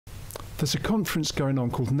there's a conference going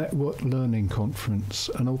on called Network Learning Conference,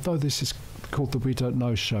 and although this is called the We Don't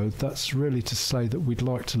Know Show, that's really to say that we'd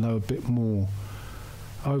like to know a bit more.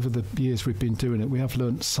 Over the years we've been doing it, we have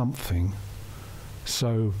learnt something.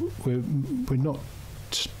 So we're not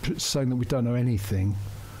saying that we don't know anything.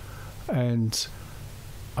 And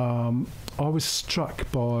I was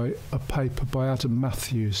struck by a paper by Adam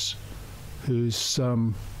Mathews, who's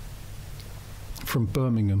from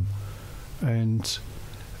Birmingham, and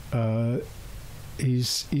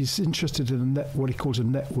he's interested in what he calls a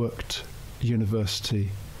networked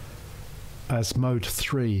university as mode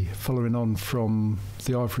 3, following on from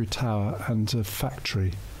the ivory tower and a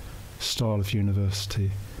factory style of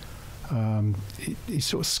university. He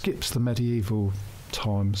sort of skips the medieval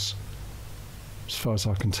times, as far as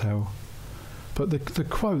I can tell. But the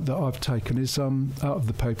quote that I've taken is out of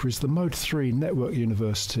the paper is the mode 3 network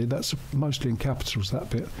university, that's mostly in capitals, that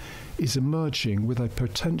bit, is emerging with a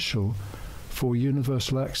potential for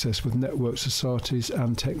universal access with network societies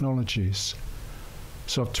and technologies.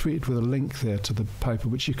 So I've tweeted with a link there to the paper,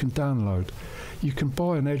 which you can download. You can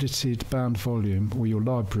buy an edited bound volume, or your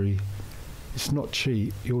library. It's not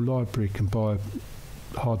cheap. Your library can buy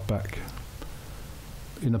hardback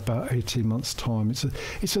in about 18 months' time. It's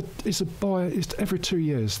every 2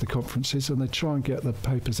 years, the conferences, and they try and get the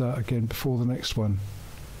papers out again before the next one.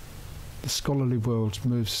 The scholarly world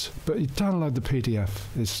moves, but you download the PDF.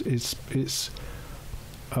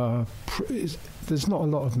 There's not a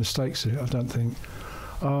lot of mistakes in it, I don't think.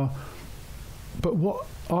 But what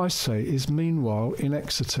I say is, meanwhile, in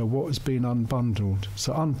Exeter, what has been unbundled.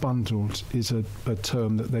 So unbundled is a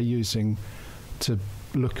term that they're using to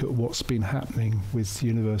look at what's been happening with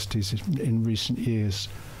universities in recent years.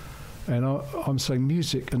 And I'm saying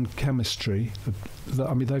music and chemistry,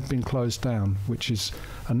 they've been closed down, which is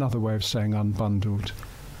another way of saying unbundled.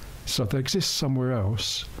 So they exist somewhere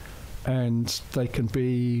else, and they can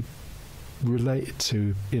be related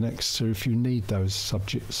to in Exeter if you need those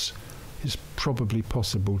subjects. It's probably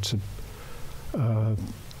possible to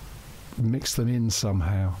mix them in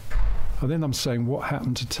somehow. And then I'm saying, what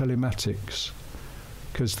happened to telematics?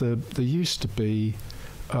 Because there used to be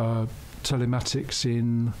telematics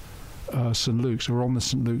in St Luke's, or on the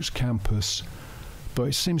St Luke's campus, but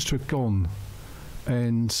it seems to have gone,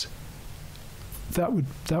 and that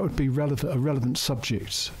would be a relevant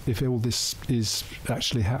subject if all this is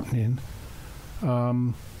actually happening.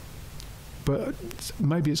 But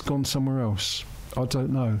maybe it's gone somewhere else. I don't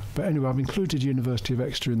know. But anyway, I've included University of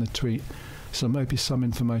Exeter in the tweet, so maybe some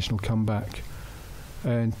information will come back.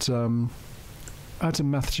 And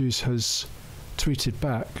Adam Mathews has tweeted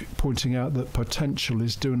back, pointing out that potential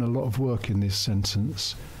is doing a lot of work in this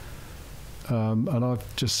sentence. And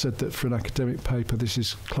I've just said that for an academic paper, this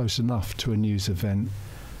is close enough to a news event,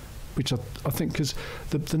 which I think, because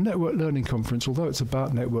the Network Learning Conference, although it's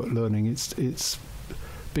about network learning, it's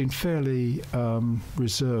been fairly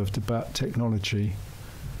reserved about technology.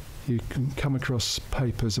 You can come across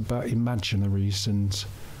papers about imaginaries and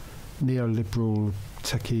neoliberal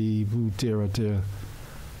techie, oh dear, oh dear.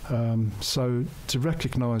 So to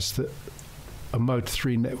recognise that a Mode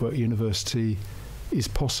 3 network university is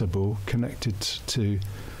possible, connected to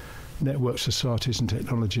network societies and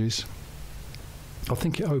technologies, I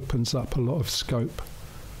think it opens up a lot of scope.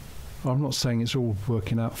 I'm not saying it's all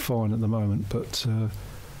working out fine at the moment, but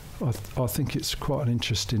I think it's quite an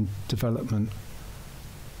interesting development,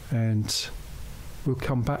 and we'll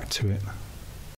come back to it.